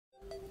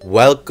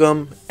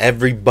Welcome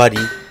everybody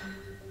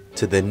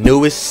to the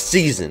newest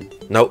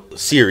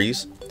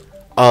series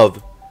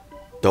of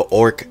the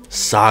Orc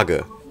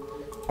Saga.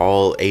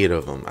 All 8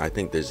 of them. I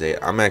think there's 8.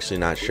 I'm actually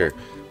not sure.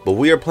 But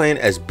we are playing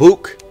as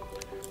Boook,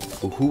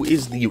 who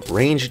is the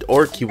ranged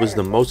orc. He was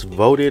the most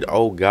voted.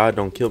 Oh god,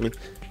 don't kill me.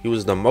 He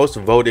was the most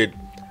voted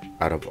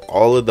out of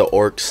all of the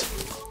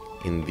orcs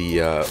in the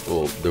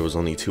well, there was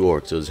only 2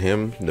 orcs. It was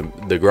him, the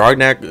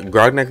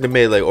Grognak the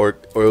melee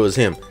orc, or it was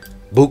him,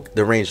 Boook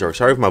the ranged orc.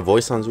 Sorry if my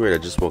voice sounds weird.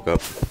 I just woke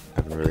up. I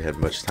haven't really had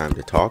much time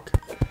to talk.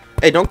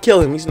 Hey, don't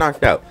kill him. He's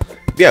knocked out.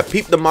 But yeah,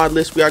 peep the mod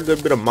list. We got a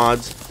good bit of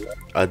mods.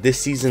 This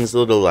season's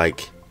little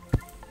like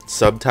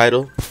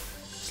subtitle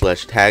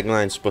slash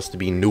tagline is supposed to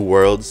be new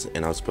worlds,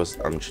 and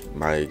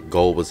my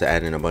goal was to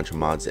add in a bunch of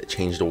mods that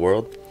change the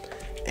world,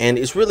 and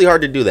it's really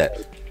hard to do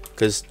that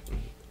because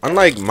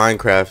unlike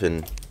Minecraft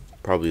and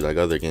probably like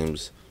other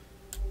games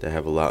that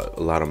have a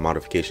lot of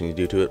modifications you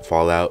do to it,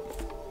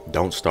 Fallout,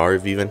 Don't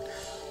Starve even,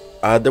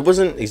 there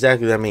wasn't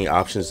exactly that many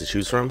options to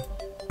choose from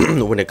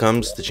when it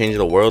comes to changing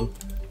the world,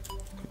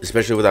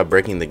 especially without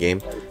breaking the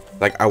game.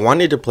 Like, I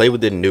wanted to play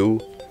with the new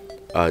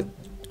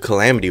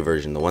Calamity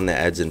version, the one that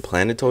adds in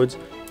planetoids,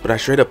 but I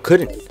straight up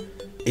couldn't.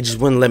 It just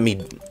wouldn't let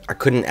me. I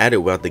couldn't add it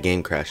without the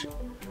game crashing.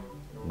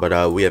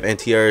 But we have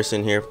anti-iris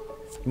in here,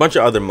 a bunch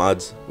of other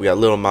mods. We got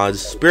little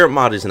mods. Spirit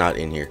mod is not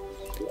in here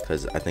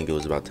because I think it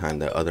was about time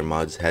that other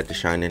mods had to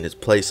shine in its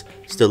place.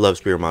 Still love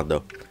Spirit mod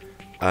though.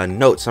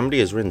 Note, somebody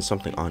has written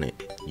something on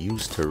it.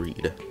 Use to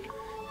read.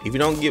 If you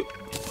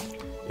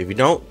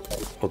don't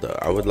hold up,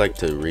 I would like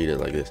to read it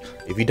like this.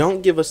 If you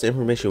don't give us the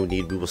information we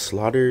need, we will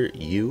slaughter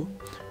you.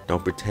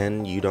 Don't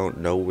pretend you don't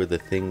know where the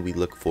thing we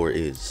look for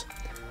is.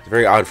 It's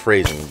very odd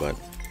phrasing, but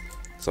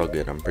it's all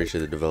good. I'm pretty sure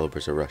the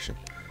developers are Russian.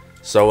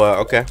 So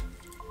okay,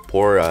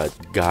 poor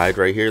guide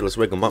right here. Let's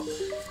wake him up.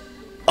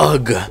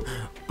 Ugh,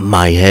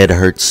 my head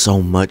hurts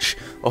so much.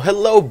 Oh,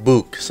 hello,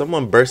 Boook.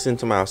 Someone burst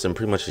into my house and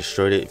pretty much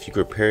destroyed it. If you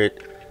could repair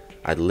it,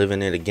 I'd live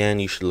in it again.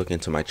 You should look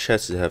into my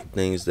chest to have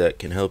things that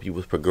can help you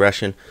with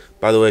progression.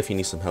 By the way, if you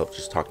need some help,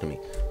 just talk to me.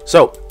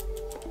 So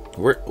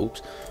we're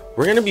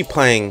gonna be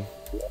playing.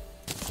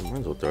 I might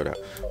as well throw it out.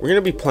 We're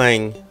gonna be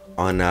playing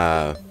on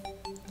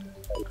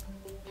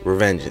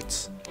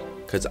Revengeance,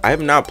 because I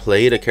have not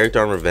played a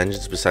character on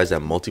Revengeance besides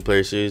that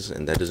multiplayer series,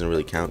 and that doesn't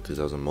really count because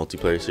that was a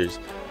multiplayer series.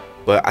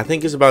 But I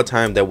think it's about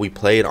time that we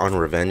played on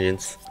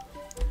Revengeance,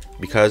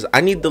 because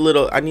I need the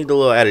little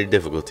added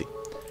difficulty.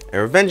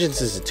 And Revengeance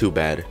isn't too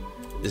bad.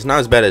 It's not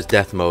as bad as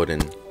Death Mode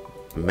and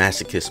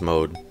Masochist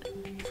Mode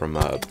from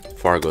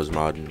Fargo's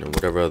mod and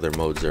whatever other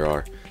modes there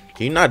are.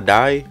 Can you not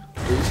die,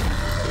 please?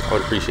 I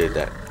would appreciate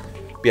that.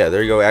 But yeah,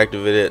 there you go.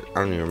 Activate it. I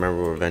don't even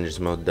remember what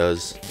Revengeance Mode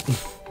does.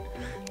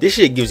 This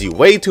shit gives you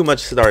way too much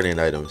starting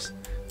items.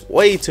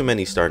 Way too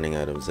many starting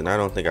items, and I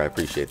don't think I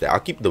appreciate that. I'll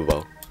keep the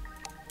bow.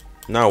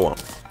 No, I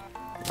won't.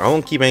 I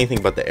won't keep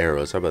anything but the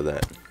arrows. How about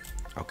that?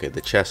 Okay,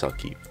 the chest I'll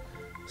keep.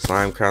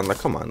 Slime crown, like,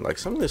 come on, like,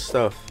 some of this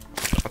stuff,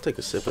 I'll take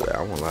a sip of that,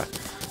 I won't lie.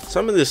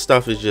 Some of this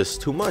stuff is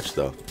just too much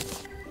though.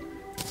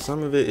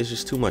 Some of it is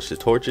just too much. The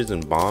torches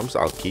and bombs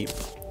I'll keep,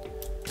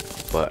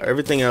 but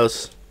everything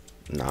else,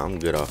 nah, I'm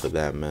good off of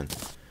that, man.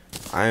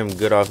 I am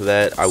good off of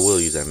that. I will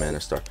use that mana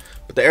star,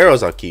 but the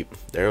arrows I'll keep.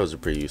 The arrows are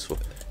pretty useful.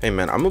 Hey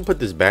man, I'm gonna put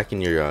this back in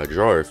your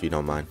drawer if you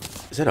don't mind.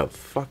 Is that a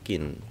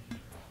fucking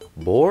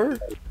boar?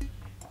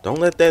 Don't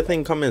let that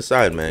thing come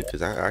inside, man,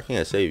 because I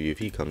can't save you if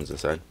he comes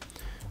inside.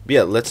 But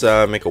yeah, let's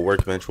make a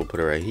workbench. We'll put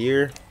it right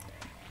here,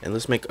 and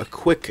let's make a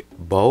quick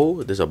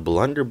bow. There's a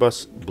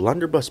blunderbuss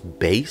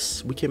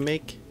base we can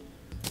make.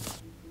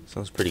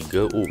 Sounds pretty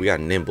good. Oh, we got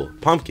nimble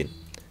pumpkin.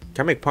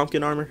 Can I make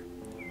pumpkin armor?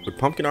 Would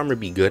pumpkin armor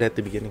be good at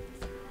the beginning?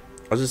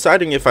 I was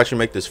deciding if I should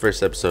make this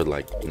first episode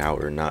like now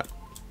or not.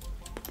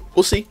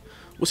 We'll see.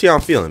 We'll see how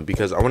I'm feeling,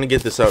 because I want to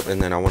get this up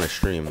and then I want to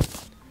stream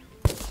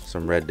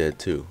some Red Dead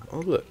 2. Oh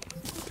look,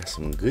 got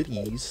some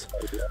goodies.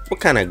 What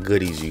kind of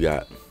goodies you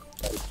got?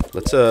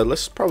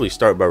 Let's probably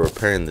start by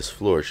repairing this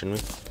floor,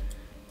 shouldn't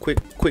we?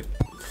 Quick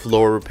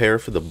floor repair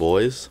for the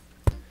boys.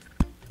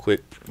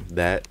 Quick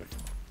that,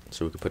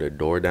 so we can put a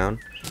door down.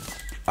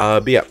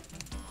 But yeah,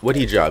 what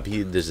do you job?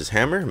 There's this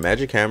hammer,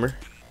 magic hammer,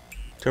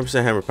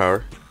 10% hammer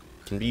power,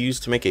 can be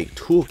used to make a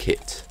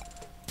toolkit.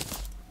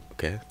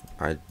 Okay,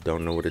 I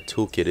don't know what a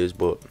toolkit is,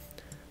 but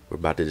we're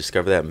about to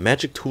discover that.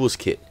 Magic tools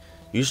kit,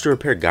 used to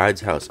repair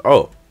guide's house.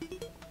 Oh,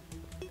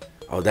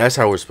 that's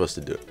how we're supposed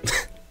to do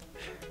it.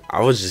 I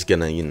was just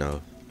gonna, you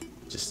know,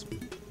 just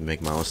make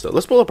my own stuff.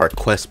 Let's pull up our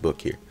quest book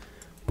here.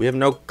 We have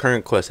no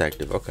current quest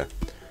active. Okay.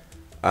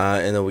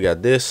 And then we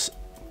got this.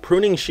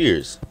 Pruning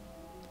shears.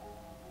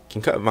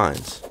 Can cut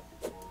vines.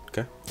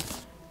 Okay.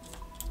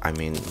 I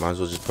mean, might as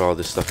well just put all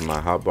this stuff in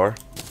my hotbar.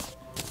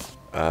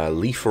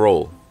 Leaf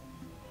roll.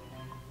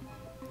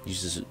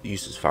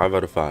 Uses 5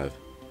 out of 5.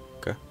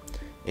 Okay.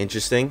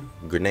 Interesting.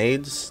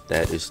 Grenades.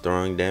 That is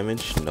throwing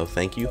damage. No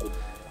thank you.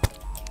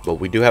 But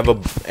we do have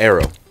a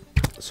arrow,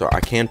 so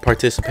I can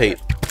participate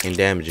in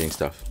damaging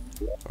stuff.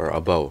 Or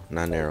a bow,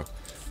 not an arrow.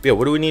 But yeah,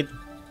 what do we need?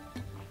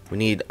 We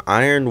need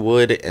iron,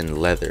 wood, and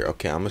leather.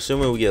 Okay, I'm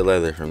assuming we get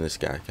leather from this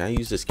guy. Can I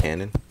use this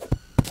cannon?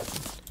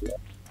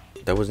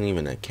 That wasn't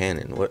even a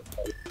cannon. What?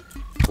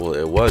 Well,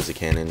 it was a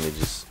cannon.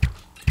 It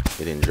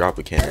didn't drop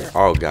a cannon.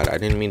 Oh god, I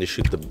didn't mean to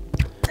shoot the.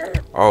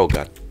 Oh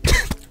god,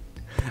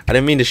 I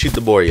didn't mean to shoot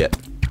the boar yet.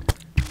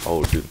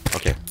 Oh dude,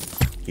 okay.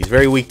 He's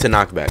very weak to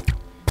knockback,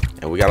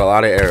 and we got a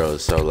lot of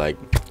arrows. So like,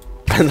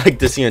 I'd like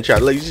to see him try.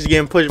 Like, he's just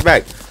getting pushed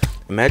back.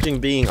 Imagine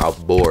being a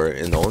boar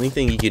and the only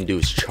thing you can do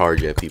is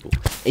charge at people,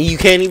 and you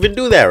can't even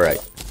do that right.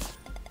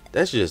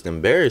 That's just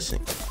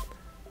embarrassing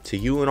to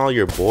you and all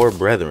your boar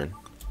brethren.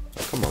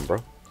 Like, come on,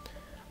 bro.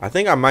 I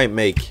think I might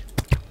make.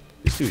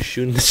 This dude's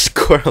shooting the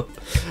squirrel.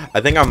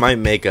 I think I might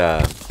make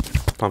a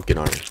pumpkin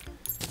armor.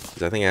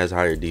 Because I think it has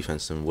higher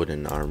defense than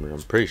wooden armor.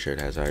 I'm pretty sure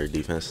it has higher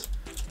defense.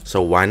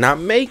 So why not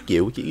make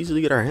it? We can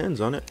easily get our hands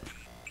on it.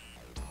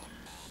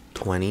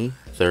 20,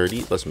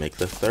 30. Let's make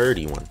the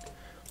 30 one.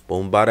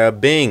 Boom, bada,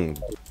 bing.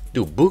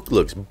 Dude, Boook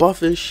looks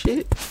buff as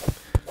shit.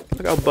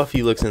 Look how buff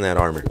he looks in that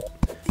armor.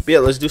 But yeah,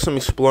 let's do some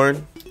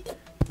exploring.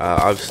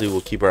 Obviously,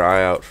 we'll keep our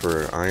eye out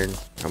for iron.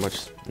 How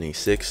much? Need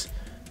 6.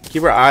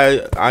 Keep our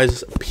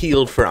eyes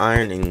peeled for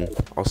iron, and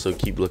also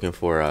keep looking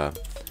for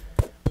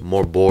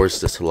more boars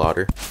to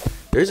slaughter.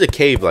 There's a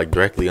cave like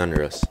directly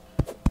under us,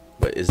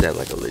 but is that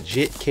like a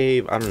legit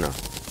cave? I don't know.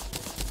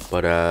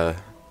 But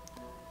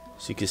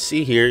so you can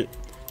see here,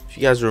 if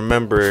you guys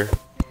remember,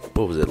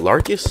 what was it,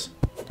 Larkus?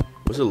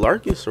 Was it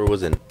Larkus or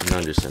was it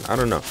Nunderson? I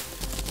don't know.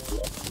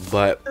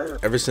 But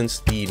ever since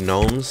the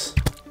gnomes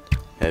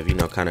have, you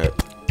know, kind of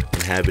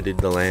inhabited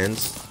the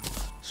lands,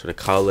 sort of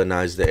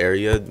colonized the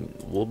area,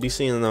 we'll be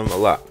seeing them a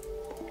lot.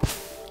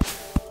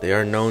 They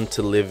are known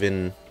to live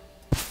in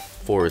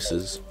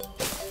forests,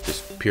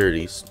 just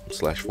purities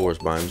 / forest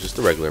biomes, just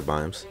the regular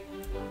biomes.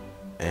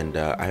 And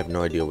I have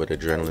no idea what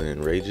adrenaline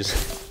and rage is.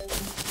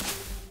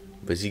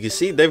 But as you can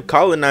see, they've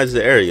colonized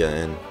the area,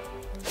 and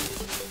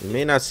you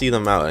may not see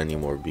them out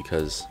anymore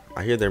because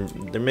I hear they're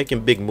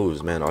making big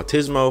moves, man.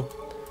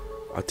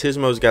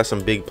 Autismo's got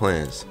some big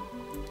plans.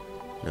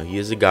 You know, he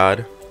is a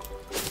god,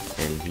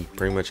 and he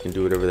pretty much can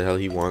do whatever the hell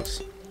he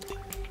wants.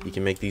 He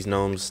can make these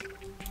gnomes,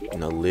 you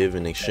know, live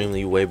an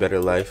extremely way better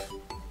life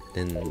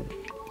than,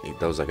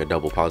 that was like a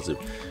double positive,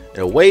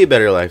 a way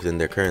better life than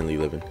they're currently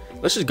living.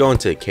 Let's just go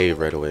into a cave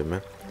right away,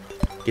 man.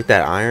 Get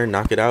that iron,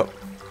 knock it out.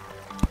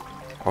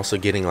 Also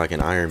getting like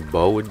an iron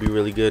bow would be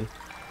really good.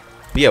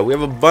 But yeah, we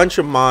have a bunch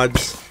of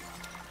mods.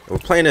 We're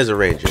playing as a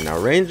ranger. Now,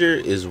 ranger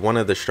is one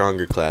of the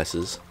stronger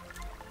classes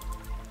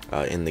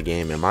in the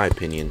game, in my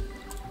opinion.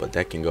 But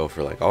that can go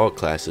for like all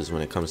classes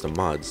when it comes to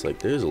mods. Like,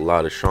 there's a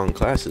lot of strong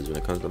classes when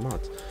it comes to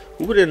mods.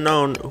 Who would have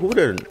known? Who would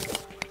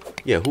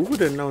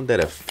have known that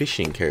a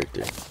fishing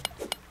character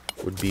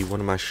would be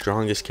one of my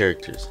strongest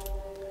characters?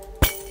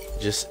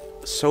 Just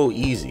so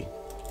easy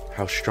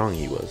how strong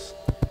he was.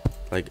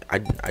 Like, I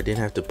didn't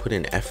have to put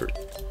in effort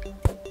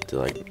to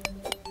like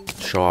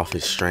show off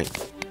his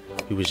strength.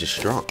 He was just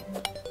strong.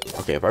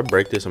 Okay, if I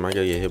break this, am I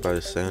gonna get hit by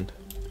the sand?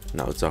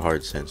 No, it's a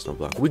hard sandstone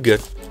block. We good.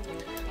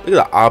 Look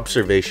at the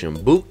observation.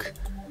 Boook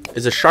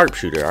is a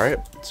sharpshooter, alright?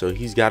 So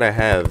he's gotta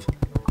have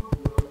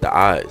the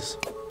eyes.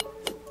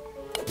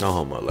 No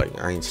homo. Like,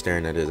 I ain't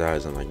staring at his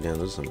eyes. I'm like, damn,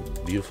 those are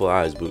some beautiful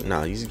eyes, Boook.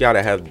 No, he's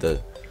gotta have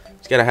the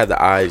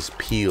eyes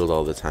peeled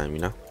all the time,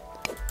 you know?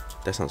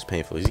 That sounds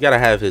painful. He's gotta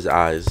have his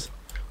eyes.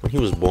 When he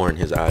was born,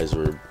 his eyes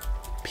were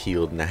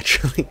peeled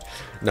naturally.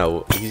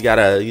 No, he's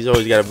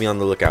always gotta be on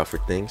the lookout for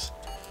things.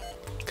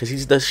 Cause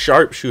he's the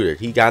sharpshooter.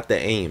 He got the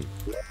aim.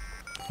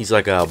 He's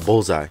like a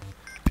bullseye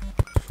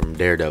from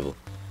Daredevil.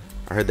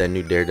 I heard that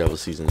new Daredevil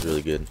season is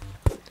really good.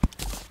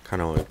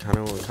 Kind of want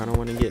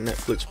to get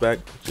Netflix back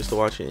just to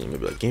watch it. And you'll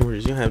be like,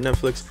 gamers, you don't have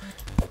Netflix?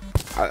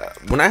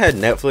 When I had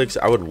Netflix,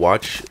 I would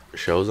watch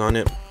shows on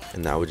it,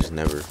 and I would just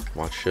never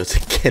watch shows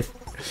again.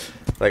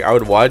 Like, I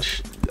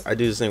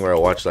do this thing where I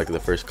watch like the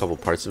first couple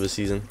parts of a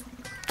season.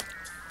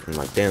 I'm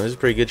like, damn, this is a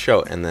pretty good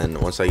show. And then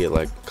once I get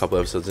like a couple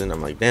episodes in,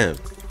 I'm like, damn,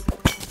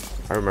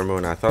 I remember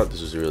when I thought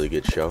this was a really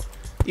good show.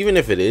 Even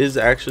if it is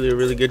actually a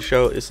really good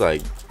show, it's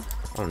like,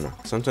 I don't know.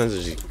 Sometimes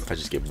I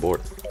just get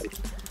bored.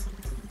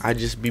 I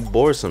just be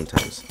bored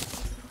sometimes.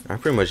 I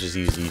pretty much just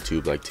use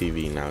YouTube like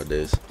TV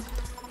nowadays.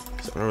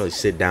 So I don't really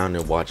sit down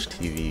and watch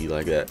TV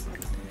like that.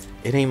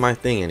 It ain't my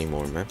thing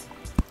anymore, man.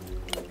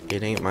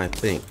 It ain't my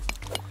thing.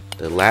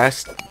 The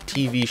last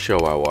TV show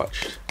I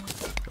watched,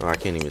 oh, I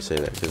can't even say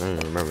that because I don't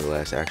even remember the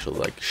last actual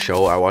like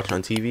show I watched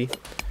on TV.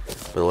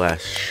 But the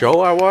last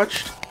show I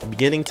watched,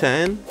 beginning to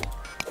end,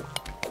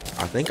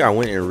 I think I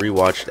went and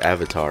rewatched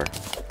Avatar,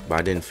 but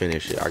I didn't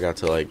finish it. I got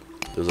to like,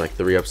 there was like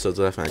 3 episodes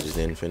left and I just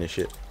didn't finish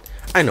it.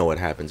 I know what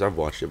happens. I've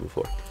watched it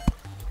before.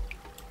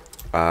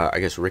 I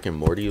guess Rick and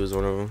Morty was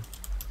one of them.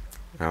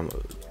 I'm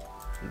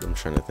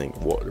trying to think.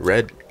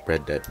 Red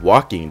Dead,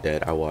 Walking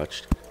Dead I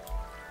watched,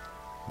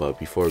 but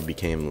before it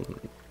became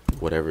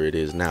whatever it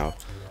is now.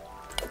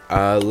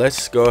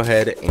 Let's go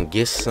ahead and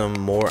get some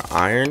more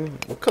iron.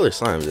 What color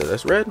slime is that?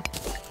 That's red.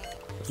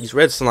 These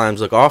red slimes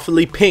look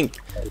awfully pink.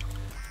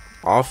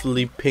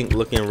 Awfully pink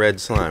looking red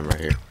slime right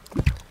here.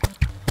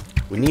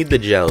 We need the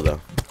gel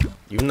though.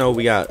 Even though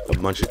we got a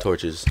bunch of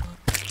torches,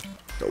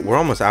 we're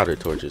almost out of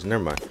torches.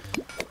 Never mind.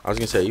 I was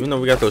gonna say, even though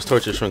we got those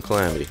torches from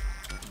Calamity,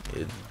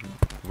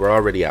 we're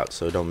already out,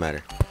 so it don't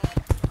matter.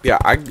 Yeah,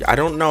 I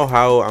don't know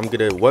how I'm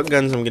gonna, what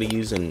guns I'm gonna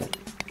use and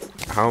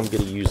how I'm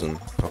gonna use them.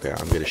 Okay,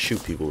 I'm gonna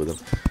shoot people with them,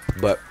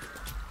 but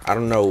I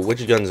don't know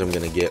which guns I'm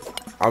gonna get.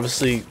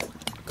 Obviously,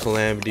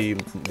 Calamity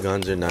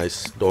guns are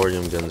nice.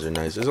 Thorium guns are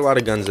nice. There's a lot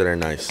of guns that are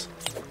nice.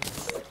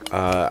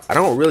 I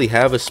don't really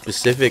have a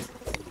specific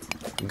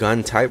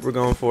gun type we're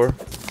going for,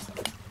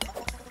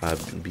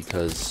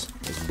 because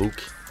it's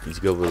Boook. He's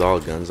good with all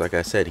guns. Like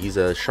I said, he's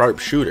a sharp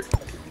shooter.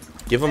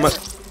 Give him a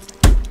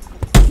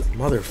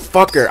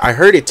motherfucker. I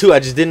heard it too. I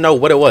just didn't know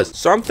what it was.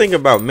 So I'm thinking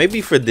about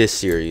maybe for this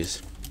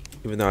series,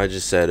 even though I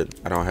just said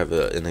I don't have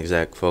an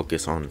exact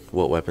focus on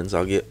what weapons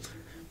I'll get.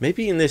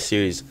 Maybe in this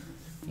series,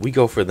 we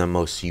go for the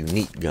most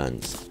unique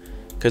guns.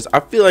 Because I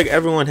feel like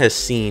everyone has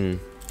seen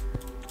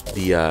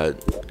the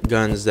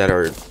guns that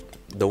are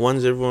the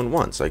ones everyone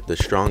wants, like the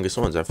strongest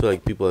ones. I feel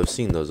like people have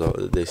seen those.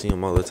 They see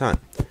them all the time.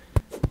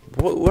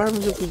 What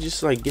happens if we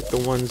just like get the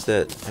ones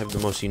that have the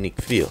most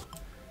unique feel?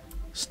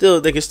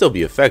 Still, they can still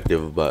be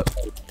effective, but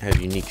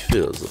have unique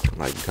feels,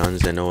 like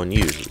guns that no one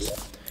uses.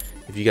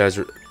 If you guys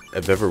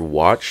have ever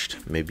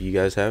watched, maybe you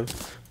guys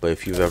have, but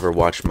if you've ever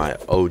watched my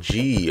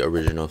OG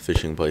original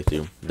fishing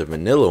playthrough, the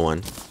vanilla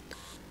one,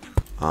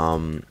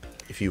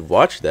 if you've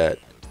watched that,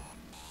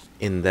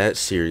 in that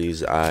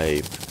series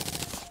I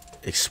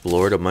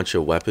explored a bunch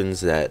of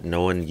weapons that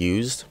no one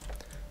used.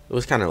 It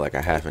was kind of like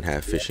a half and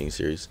half fishing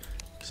series,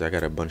 because I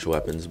got a bunch of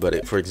weapons.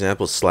 But for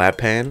example, slab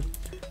pan,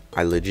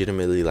 I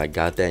legitimately like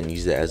got that and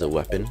used it as a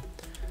weapon.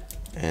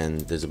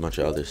 And there's a bunch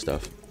of other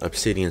stuff.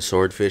 Obsidian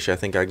swordfish, I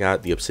think I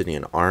got. The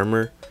obsidian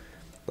armor,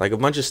 like a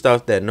bunch of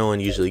stuff that no one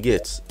usually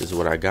gets is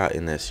what I got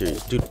in that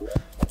series. Dude,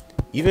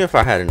 even if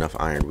I had enough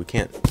iron, we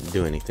can't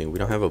do anything. We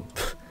don't have a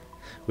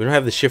we don't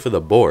have the shift of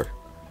the boar.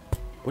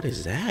 What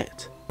is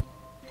that?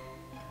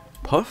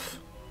 Puff?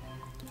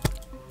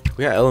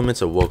 We got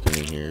elements awoken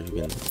in here,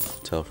 you can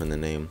tell from the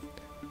name.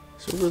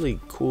 It's a really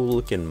cool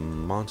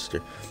looking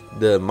monster.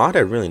 The mod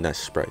had really nice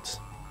sprites.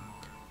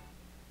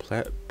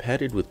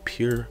 Padded with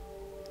pure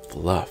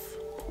fluff.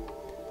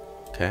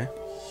 Okay.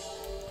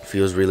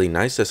 Feels really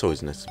nice. That's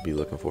always nice to be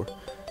looking for.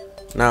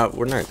 Now,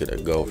 we're not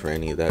gonna go for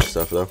any of that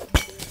stuff though.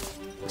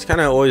 It's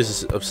kind of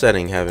always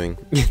upsetting having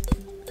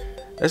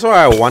that's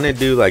why I want to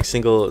do like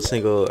single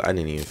I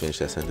didn't even finish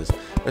that sentence.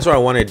 That's why I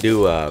want to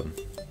do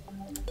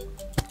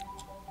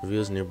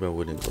reveals nearby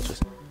wooden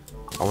cultures.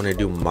 I want to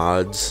do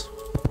mods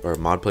or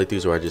mod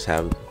playthroughs where I just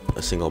have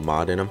a single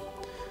mod in them.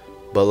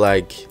 But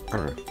like, I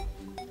don't know,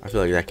 I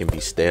feel like that can be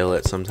stale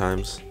at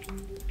sometimes.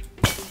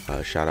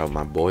 Shout out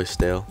my boy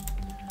Stale,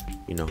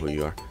 you know who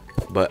you are,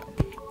 but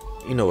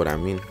you know what I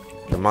mean.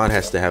 The mod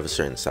has to have a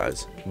certain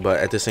size,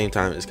 but at the same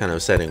time it's kind of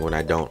upsetting when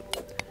I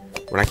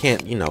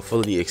can't, you know,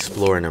 fully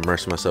explore and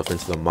immerse myself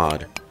into the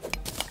mod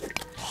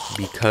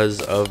because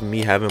of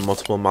me having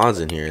multiple mods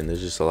in here. And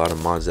there's just a lot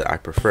of mods that I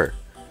prefer.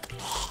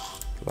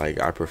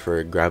 Like, I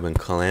prefer grabbing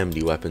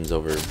calamity weapons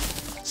over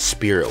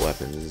spirit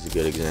weapons is a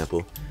good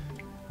example.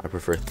 I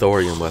prefer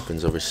thorium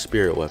weapons over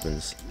spirit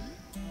weapons.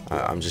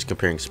 I'm just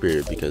comparing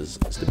spirit because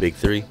it's the big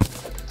three,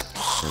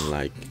 and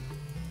like,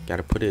 you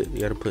gotta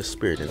put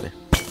spirit in there.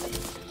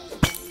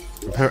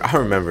 I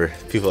remember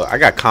people, I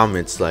got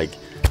comments like,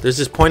 there's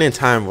this point in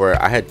time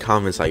where I had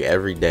comments like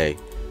every day.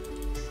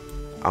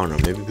 I don't know,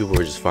 maybe people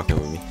were just fucking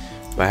with me,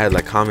 but I had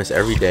like comments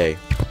every day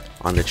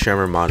on the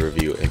Tremor mod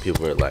review, and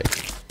people were like,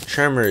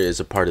 Tremor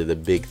is a part of the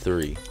big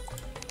three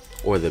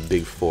or the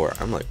big four.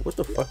 I'm like, what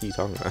the fuck are you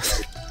talking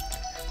about?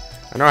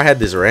 I know I had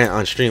this rant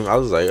on stream. I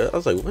was like,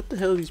 what the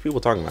hell are these people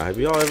talking about? Have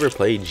y'all ever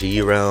played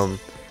G-Realm,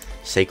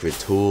 Sacred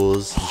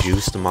Tools,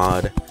 Joost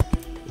Mod?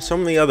 There's so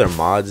many other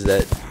mods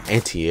that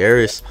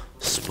Anti-Aris,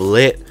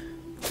 Split,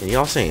 and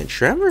y'all saying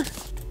Tremor?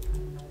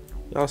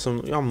 Y'all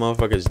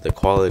motherfuckers, the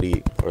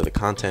quality or the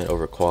content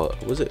over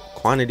quality, was it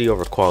quantity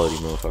over quality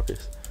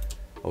motherfuckers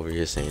over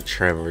here saying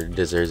Tremor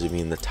deserves to be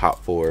in the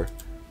top 4.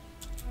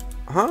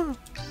 Huh?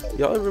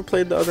 Y'all ever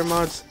played the other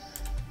mods?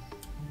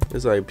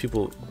 It's like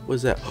people,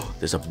 what's that? Oh,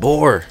 there's a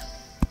boar.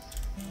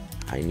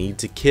 I need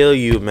to kill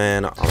you,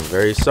 man. I'm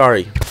very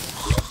sorry.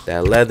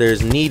 That leather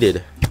is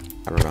needed.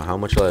 I don't know how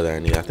much leather I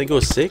need. I think it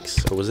was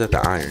 6, or was that the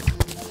iron?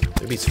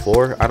 Maybe it's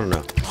 4. I don't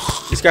know.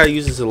 This guy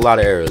uses a lot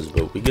of arrows,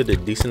 but we get a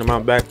decent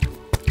amount back.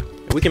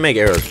 And we can make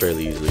arrows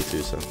fairly easily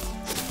too, so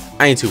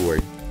I ain't too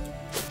worried.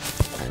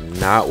 I'm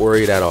not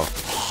worried at all.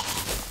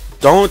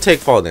 Don't take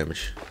fall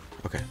damage.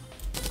 Okay.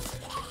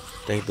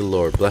 Thank the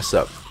Lord. Bless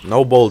up.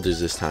 No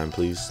boulders this time,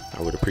 please.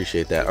 I would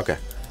appreciate that. Okay.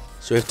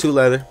 So we have 2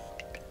 leather.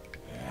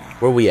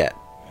 Where we at?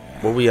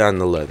 Where we on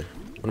the leather?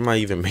 What am I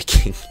even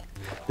making?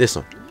 This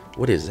one.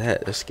 What is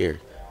that? That's scary.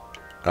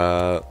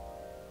 4.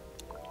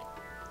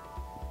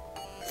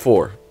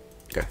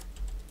 Okay.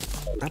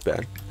 Not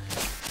bad.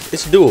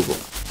 It's doable.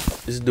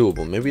 It's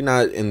doable. Maybe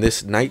not in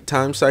this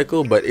nighttime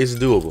cycle, but it's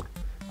doable.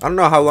 I don't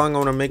know how long I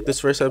want to make this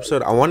first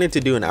episode. I wanted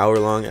to do an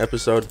hour-long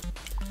episode,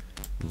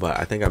 but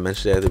I think I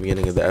mentioned it at the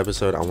beginning of the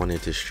episode. I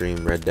wanted to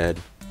stream Red Dead,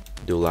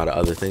 do a lot of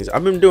other things.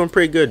 I've been doing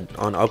pretty good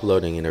on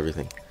uploading and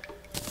everything.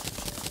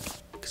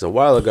 Because a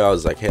while ago, I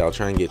was like, hey, I'll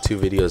try and get 2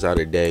 videos out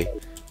a day.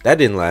 That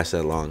didn't last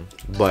that long,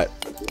 but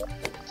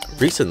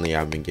recently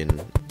I've been getting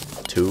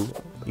 2.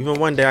 Even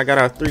one day I got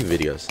out 3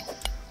 videos,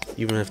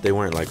 even if they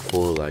weren't like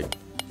full like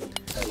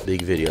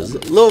big videos.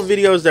 Little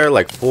videos that are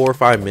like 4 or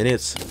 5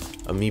 minutes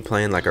of me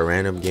playing like a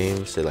random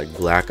game, say like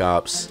Black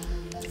Ops,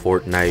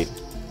 Fortnite,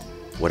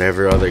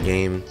 whatever other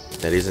game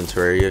that isn't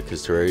Terraria,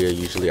 because Terraria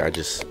usually I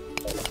just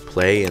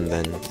play and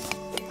then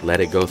let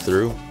it go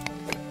through,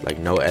 like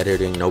no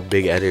editing, no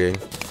big editing,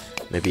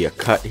 maybe a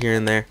cut here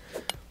and there.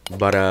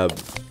 But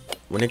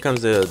when it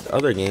comes to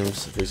other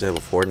games, for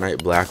example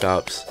Fortnite, Black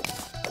Ops,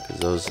 because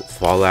those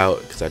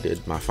Fallout, because I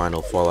did my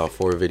final Fallout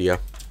 4 video,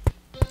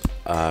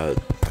 I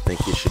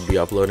think it should be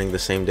uploading the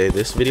same day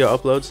this video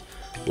uploads.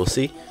 We'll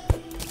see.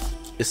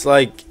 It's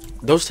like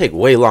those take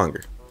way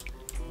longer,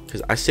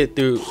 because I sit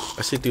through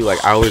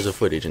like hours of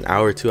footage, an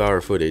hour, 2 hour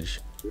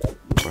footage,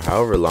 or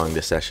however long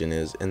the session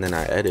is, and then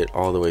I edit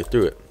all the way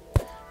through it.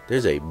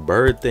 There's a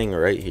bird thing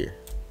right here.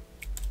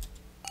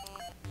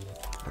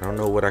 I don't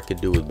know what I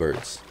could do with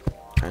birds.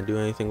 Can I do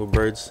anything with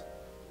birds?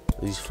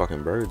 These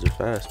fucking birds are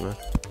fast, man.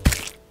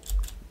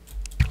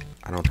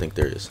 I don't think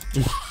there is.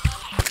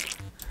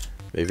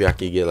 Maybe I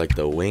could get like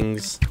the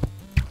wings,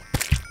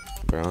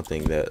 but I don't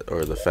think that,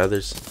 or the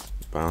feathers,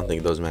 but I don't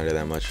think those matter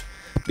that much.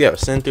 Yeah,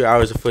 send through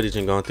hours of footage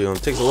and going through them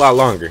takes a lot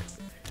longer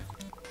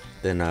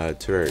than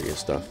Terraria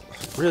stuff.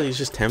 Really, it's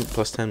just 10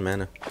 plus 10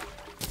 mana.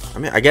 I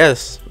mean, I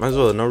guess might as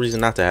well. No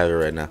reason not to have it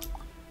right now.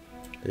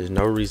 There's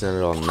no reason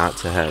at all not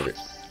to have it.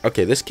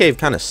 Okay, this cave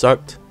kind of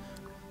sucked.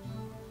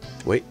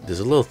 Wait, there's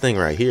a little thing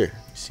right here.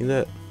 See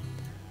that?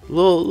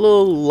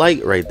 Little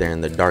light right there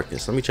in the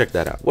darkness. Let me check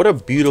that out. What a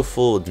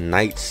beautiful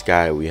night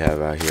sky we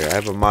have out here. I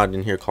have a mod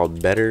in here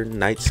called Better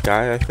Night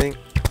Sky, I think.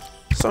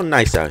 So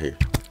nice out here.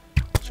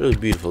 It's really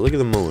beautiful. Look at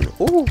the moon.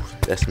 Ooh,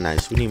 that's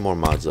nice. We need more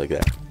mods like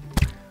that.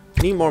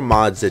 We need more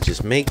mods that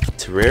just make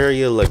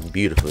Terraria look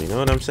beautiful. You know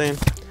what I'm saying?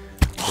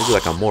 Maybe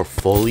like a more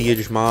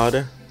foliage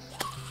mod.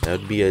 That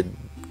would be a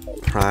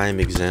prime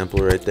example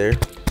right there.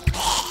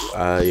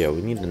 Yeah,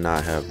 we need to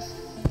not have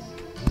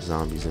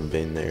zombies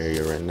invading the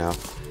area right now,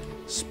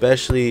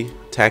 especially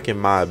attacking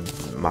my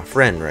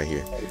friend right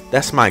here.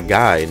 That's my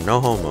guy, no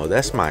homo.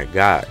 That's my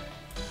guy.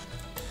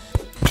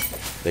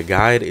 The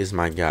guide is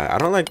my guy. I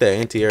don't like the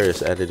anti-air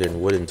added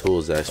in wooden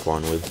tools that I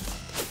spawn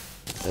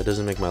with. That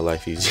doesn't make my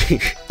life easy.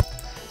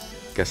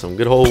 Got some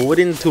good old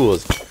wooden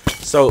tools.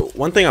 So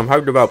one thing I'm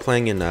hyped about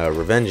playing in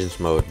Revengeance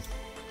mode,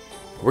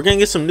 we're gonna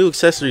get some new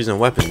accessories and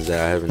weapons that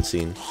I haven't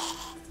seen.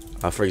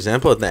 For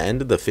example, at the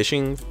end of the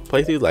fishing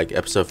playthrough, like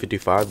episode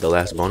 55, the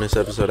last bonus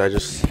episode I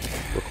just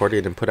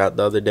recorded and put out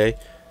the other day,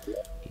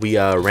 we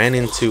ran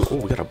into, oh,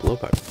 we got a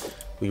blowpipe.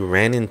 We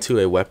ran into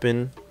a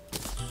weapon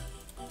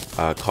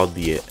called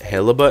the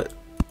halibut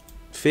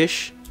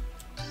fish,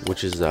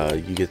 which is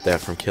you get that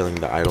from killing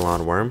the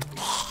Eidolon worm.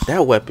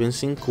 That weapon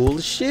seemed cool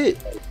as shit.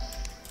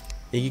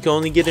 And you can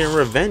only get it in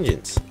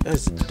Revengeance.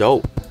 That's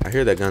dope. I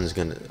hear that gun's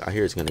gonna, I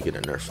hear it's gonna get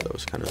a nerf though.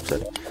 It's kind of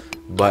upsetting,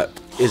 but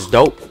it's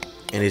dope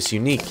and it's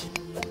unique,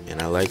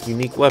 and I like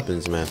unique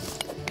weapons, man.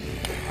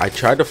 I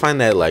tried to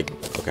find that, like,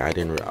 okay,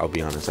 I'll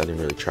be honest, I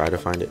didn't really try to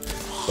find it,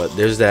 but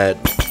there's that,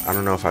 I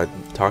don't know if I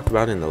talked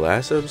about it in the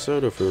last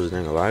episode or if it was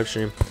during a live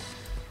stream,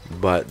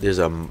 but there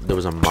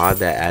was a mod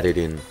that added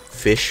in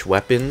fish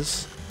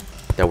weapons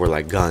that were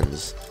like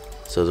guns.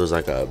 So there was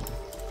like a,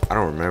 I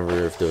don't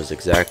remember if there was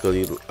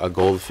exactly a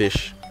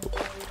goldfish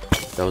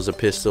that was a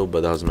pistol,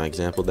 but that was my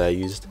example that I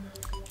used.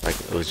 Like,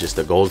 it was just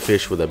a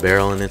goldfish with a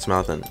barrel in its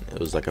mouth and it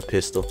was like a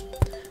pistol.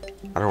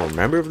 I don't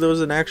remember if there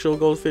was an actual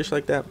goldfish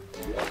like that,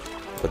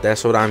 but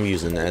that's what I'm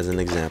using as an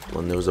example.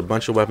 And there was a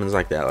bunch of weapons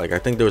like that. Like, I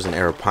think there was an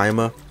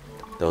Arapaima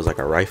that was like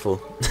a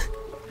rifle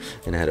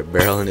and it had a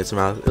barrel in its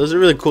mouth. It was a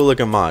really cool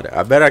looking mod.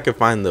 I bet I could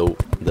find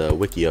the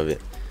wiki of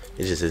it.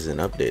 It just isn't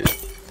updated.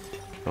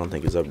 I don't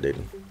think it's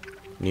updated.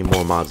 Need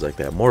more mods like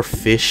that. More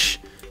fish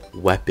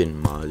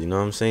weapon mods. You know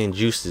what I'm saying?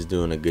 Joost is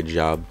doing a good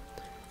job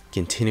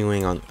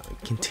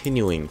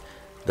continuing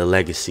the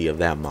legacy of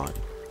that mod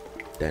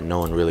that no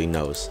one really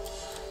knows.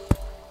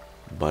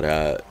 But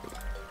I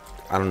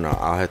don't know.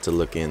 I'll have to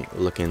look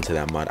into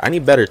that mod. I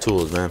need better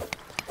tools, man.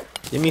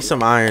 Give me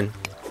some iron.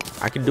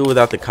 I could do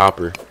without the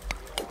copper.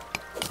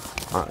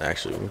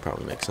 Actually, we can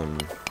probably make some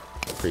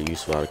pretty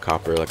useful out of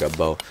copper, like a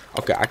bow.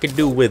 Okay, I could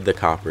do with the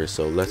copper.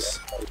 So let's.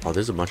 Oh,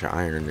 there's a bunch of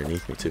iron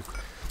underneath me too.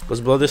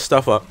 Let's blow this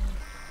stuff up.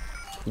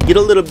 Get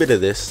a little bit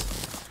of this.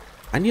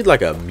 I need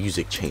like a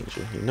music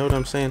changer. You know what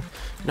I'm saying?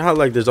 You know how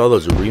like there's all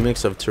those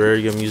remix of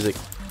Terraria music?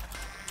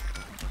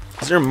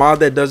 Is there a mod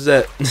that does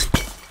that?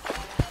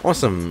 I want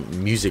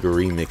some music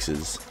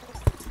remixes.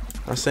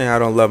 I'm saying I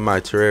don't love my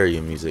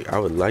Terraria music. I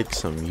would like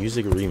some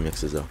music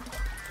remixes though.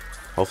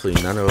 Hopefully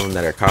none of them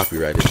that are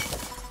copyrighted.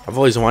 I've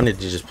always wanted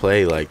to just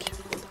play like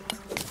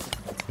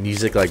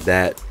music like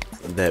that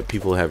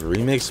people have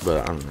remixed,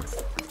 but I don't know.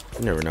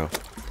 You never know.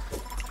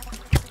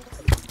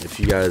 If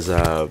you guys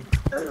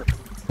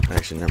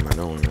actually never mind,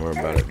 don't even worry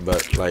about it.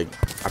 But like,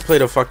 I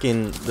played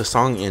the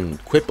song in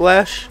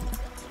Quiplash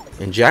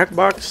in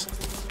Jackbox.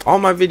 all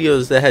my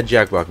videos that had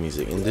Jackbox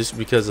music, and this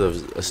because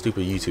of a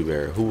stupid YouTube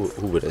error. Who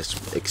would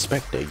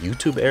expect a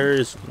YouTube error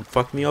is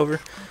fuck me over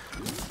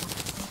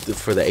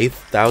for the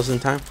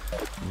 8,000th time?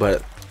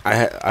 But I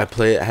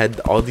had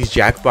all these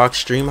Jackbox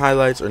stream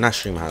highlights, or not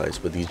stream highlights,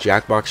 but these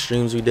Jackbox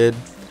streams we did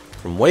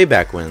from way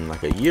back when,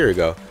 like a year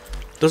ago.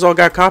 Those all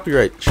got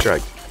copyright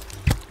strike.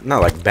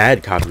 Not like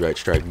bad copyright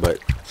strike, but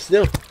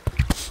still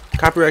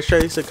copyright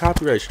strike. It's a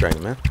copyright strike,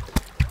 man.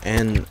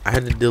 And I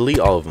had to delete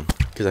all of them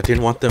because I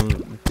didn't want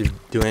them to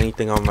do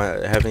anything on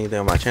have anything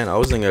on my channel. I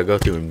wasn't gonna go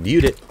through and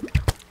mute it.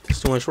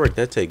 It's too much work.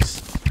 That takes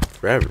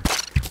forever.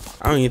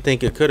 I don't even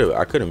think I could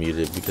have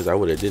muted it because I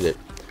would have did it.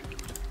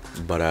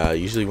 But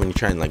usually when you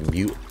try and like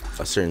mute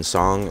a certain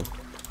song,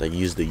 like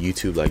use the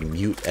YouTube like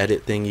mute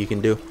edit thing you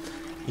can do,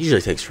 it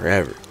usually takes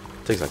forever.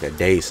 It takes like a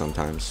day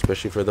sometimes,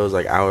 especially for those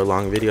like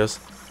hour-long videos.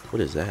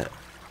 What is that?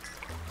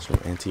 It's from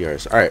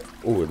NTRs. All right.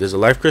 Ooh, there's a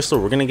life crystal.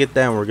 We're gonna get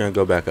that and we're gonna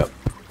go back up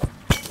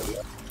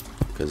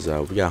because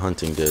we got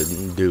hunting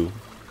to do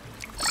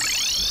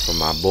for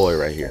my boy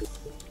right here.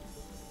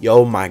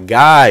 Yo, my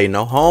guy,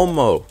 no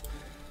homo.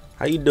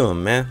 How you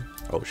doing, man?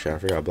 Oh shit, I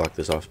forgot to block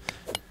this off.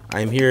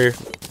 I'm here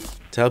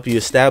to help you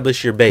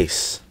establish your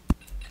base.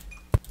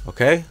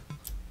 Okay?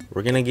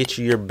 We're gonna get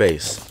you your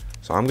base.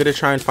 So I'm gonna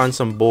try and find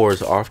some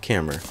boars off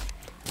camera.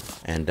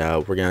 And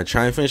we're gonna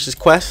try and finish this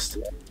quest.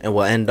 And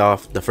we'll end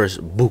off the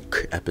first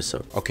Boook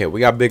episode. Okay,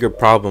 we got bigger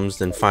problems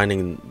than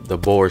finding the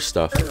boar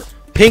stuff.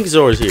 Pink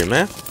Zor's here,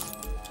 man.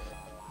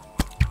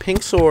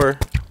 Pink Zor,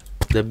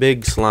 the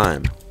big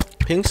slime.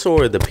 Pink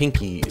Zor, the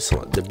pinky,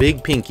 the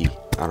big pinky.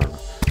 I don't know.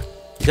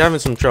 He's having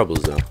some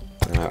troubles though.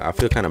 I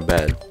feel kind of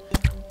bad.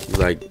 He's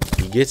like,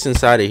 he gets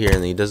inside of here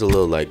and he does a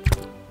little like,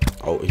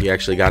 oh, he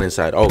actually got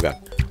inside. Oh god.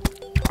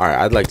 All right,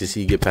 I'd like to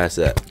see you get past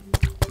that,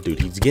 dude.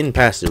 He's getting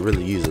past it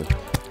really easily.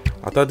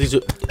 I thought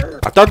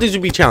these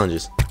would be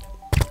challenges.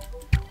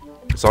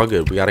 It's all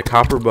good. We got a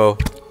copper bow.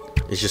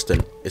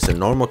 It's a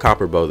normal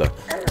copper bow though.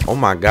 Oh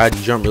my god,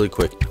 you jump really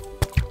quick.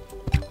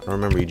 I don't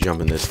remember you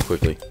jumping this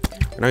quickly.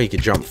 I know you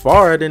could jump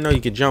far. I didn't know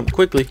you could jump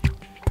quickly.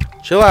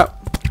 Chill out.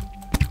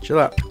 Chill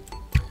out.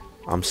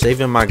 I'm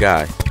saving my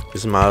guy.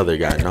 This is my other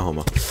guy. No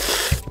homo.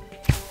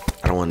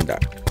 I don't want to die.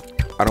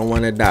 I don't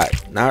want to die.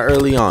 Not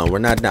early on. We're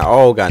not down.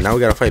 Oh god, now we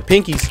gotta fight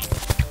pinkies.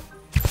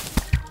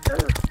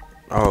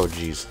 Oh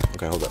jeez.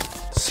 Okay, hold up.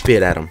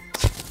 Spit at him.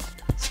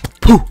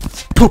 Poo,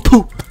 poo,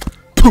 poo,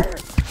 poo.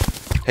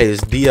 Hey,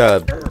 is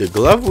the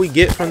glove we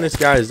get from this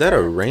guy, is that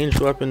a ranged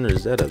weapon or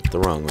is that a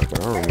throwing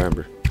weapon? I don't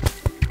remember.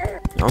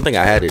 I don't think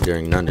I had it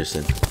during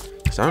Nunderson.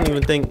 Cause I don't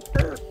even think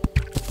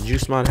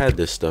Joost Mod had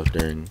this stuff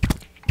during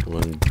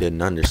when we did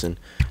Nunderson.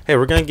 Hey,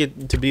 we're gonna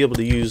get to be able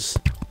to use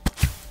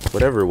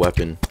whatever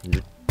weapon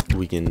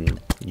we can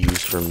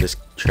use from this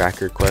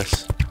tracker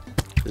quest.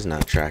 This is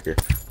not tracker.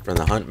 From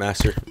the hunt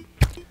master.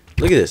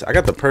 Look at this. I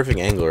got the perfect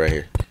angle right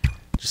here.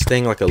 Just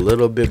staying like a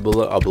little bit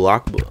below, a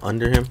block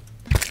under him.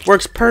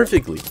 Works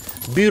perfectly.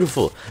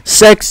 Beautiful.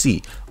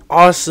 Sexy.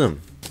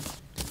 Awesome.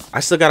 I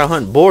still gotta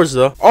hunt boars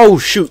though. Oh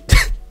shoot.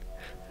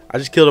 I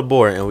just killed a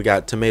boar and we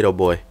got Tomato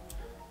Boy.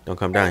 Don't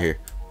come down here.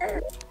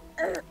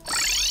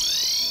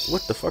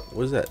 What the fuck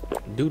was that?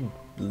 Dude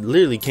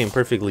literally came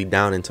perfectly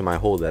down into my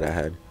hole that I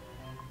had.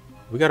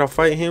 We gotta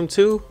fight him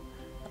too?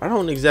 I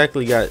don't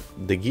exactly got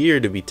the gear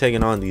to be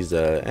taking on these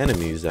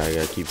enemies that I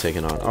gotta keep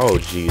taking on. Oh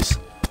jeez.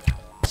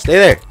 Stay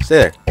there. Stay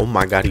there. Oh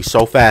my god, he's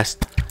so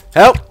fast.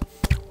 Help!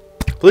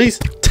 Please.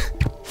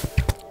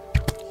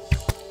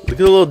 Look at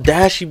the little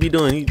dash he be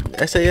doing.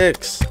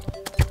 SAX.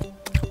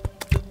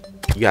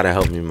 You gotta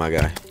help me, my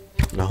guy.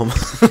 No.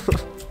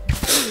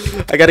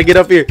 I gotta get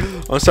up here.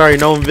 I'm sorry,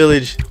 Gnome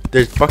Village.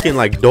 There's fucking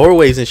like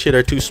doorways and shit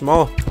are too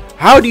small.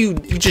 How do you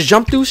just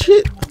jump through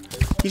shit?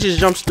 He just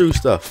jumps through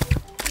stuff.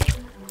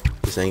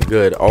 This ain't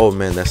good. Oh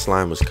man, that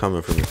slime was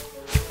coming for me.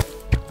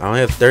 I only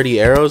have 30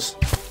 arrows.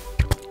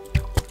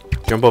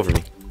 Jump over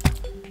me.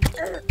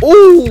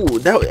 Ooh,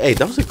 that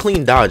was a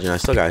clean dodge and I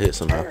still got hit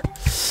somehow.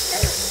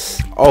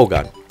 Oh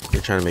god,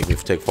 they're trying to make me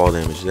take fall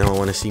damage. They don't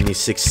want to see me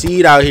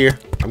succeed out here.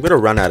 I'm gonna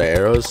run out of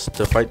arrows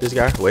to fight this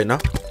guy. Wait, no.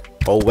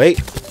 Oh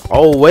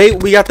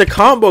wait, we got the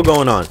combo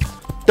going on.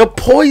 The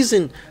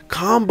poison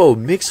combo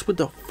mixed with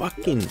the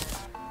fucking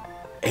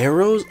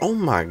arrows. Oh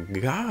my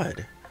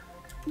god,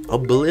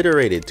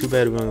 obliterated. Too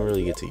bad we don't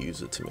really get to use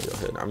the tomato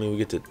head. I mean, we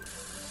get to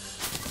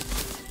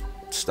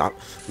stop.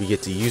 We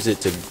get to use it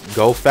to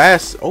go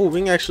fast. Oh, we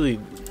can actually.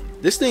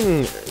 This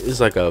thing is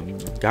like a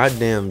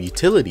goddamn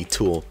utility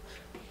tool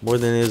more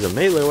than it is a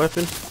melee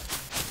weapon.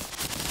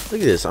 Look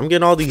at this. I'm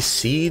getting all these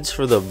seeds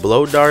for the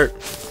blow dart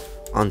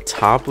on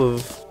top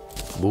of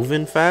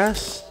moving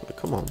fast. Like,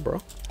 come on, bro.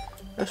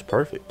 That's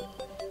perfect.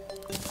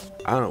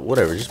 I don't know.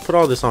 Whatever. Just put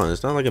all this on.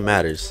 It's not like it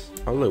matters.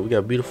 Oh, look. We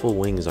got beautiful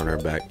wings on our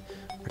back.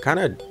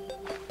 I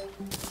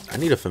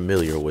need a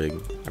familiar wig.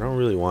 I don't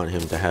really want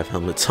him to have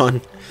helmets on.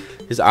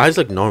 His eyes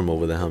look normal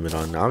with a helmet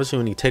on. Now, obviously,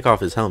 when you take off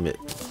his helmet,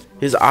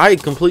 his eye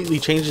completely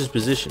changes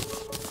position.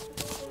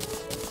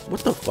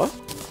 What the fuck?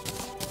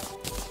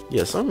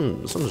 Yeah,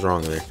 something's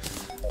wrong there.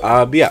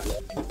 But yeah,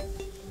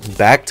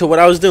 back to what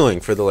I was doing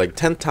for the like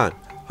 10th time.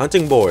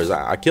 Hunting boars.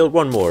 I killed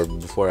one more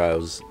before I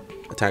was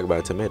attacked by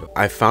a tomato.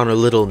 I found a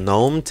little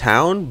gnome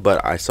town,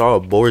 but I saw a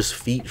boar's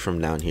feet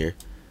from down here,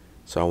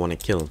 so I want to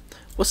kill him.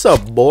 What's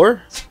up,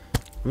 boar?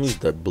 Let me use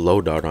the blow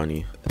dart on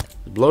you.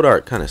 The blow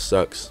dart kind of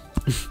sucks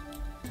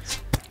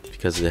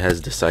because it has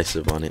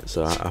decisive on it,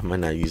 so I might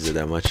not use it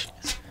that much.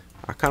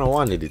 I kind of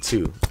wanted it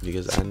too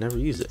because I never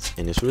use it,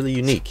 and it's really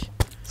unique,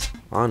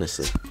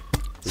 honestly.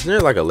 Isn't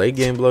there like a late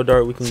game blow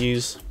dart we can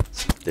use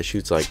that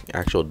shoots like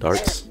actual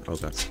darts?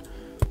 Okay.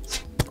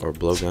 Or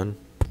blow gun,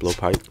 blow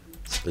pipe.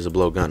 There's a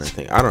blow gun, I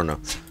think. I don't know.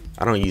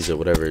 I don't use it,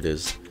 whatever it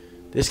is.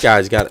 This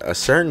guy's got a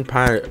certain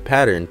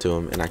pattern to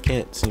him, and I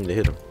can't seem to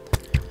hit him.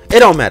 It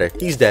don't matter.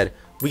 He's dead.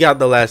 We got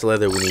the last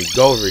leather we need.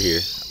 Go over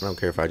here. I don't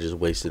care if I just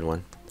wasted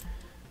one.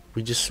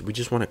 We just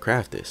want to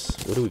craft this.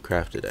 What do we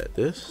craft it at?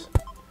 This?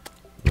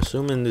 I'm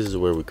assuming this is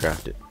where we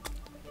craft it.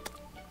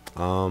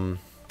 No,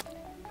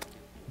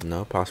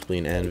 possibly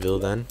an anvil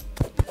then.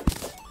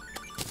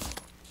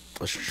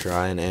 Let's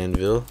try an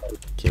anvil.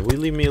 Can we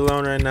leave me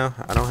alone right now?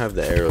 I don't have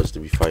the arrows to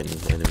be fighting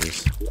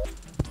enemies.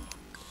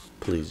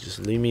 Please, just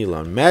leave me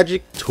alone.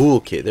 Magic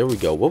toolkit. There we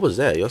go. What was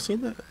that? Y'all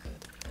seen that?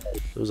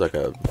 It was like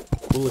a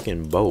cool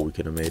looking bow we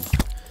could have made.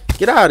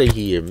 Get out of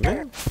here,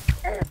 man.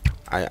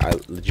 I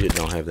legit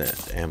don't have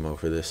that ammo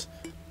for this.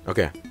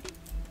 Okay.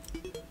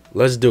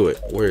 Let's do it.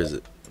 Where is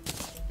it?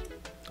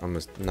 I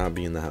must not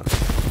be in the house.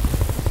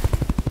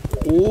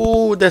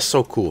 Ooh, that's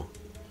so cool.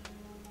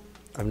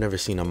 I've never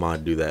seen a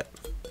mod do that.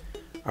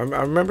 I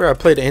remember I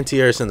played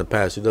Anti-Airs in the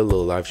past. We did a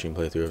little live stream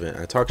playthrough of it.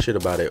 I talked shit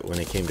about it when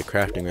it came to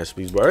crafting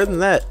recipes. But other than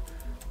that,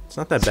 it's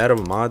not that bad of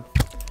a mod.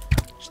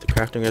 Just the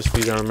crafting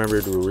recipes I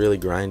remembered were really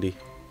grindy.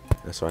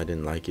 That's why I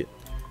didn't like it.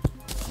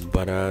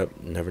 But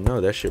never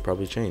know. That shit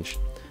probably changed.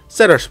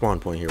 Set our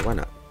spawn point here. Why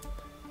not?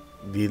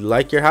 Do you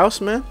like your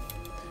house, man?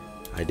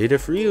 I did it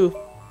for you.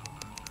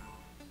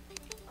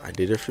 I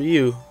did it for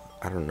you.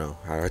 I don't know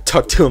how I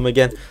talk to him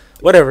again.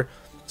 Whatever.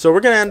 So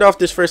we're going to end off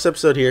this first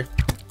episode here.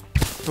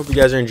 Hope you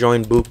guys are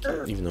enjoying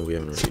Boook, even though we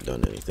haven't really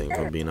done anything, if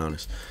I'm being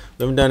honest.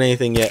 We haven't done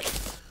anything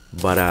yet.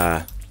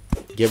 But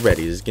get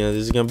ready. This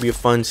is gonna be a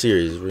fun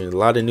series. A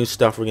lot of new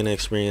stuff we're gonna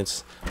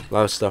experience. A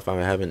lot of stuff I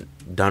haven't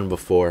done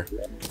before.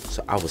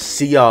 So I will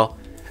see y'all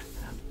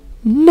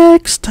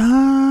next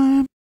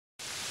time.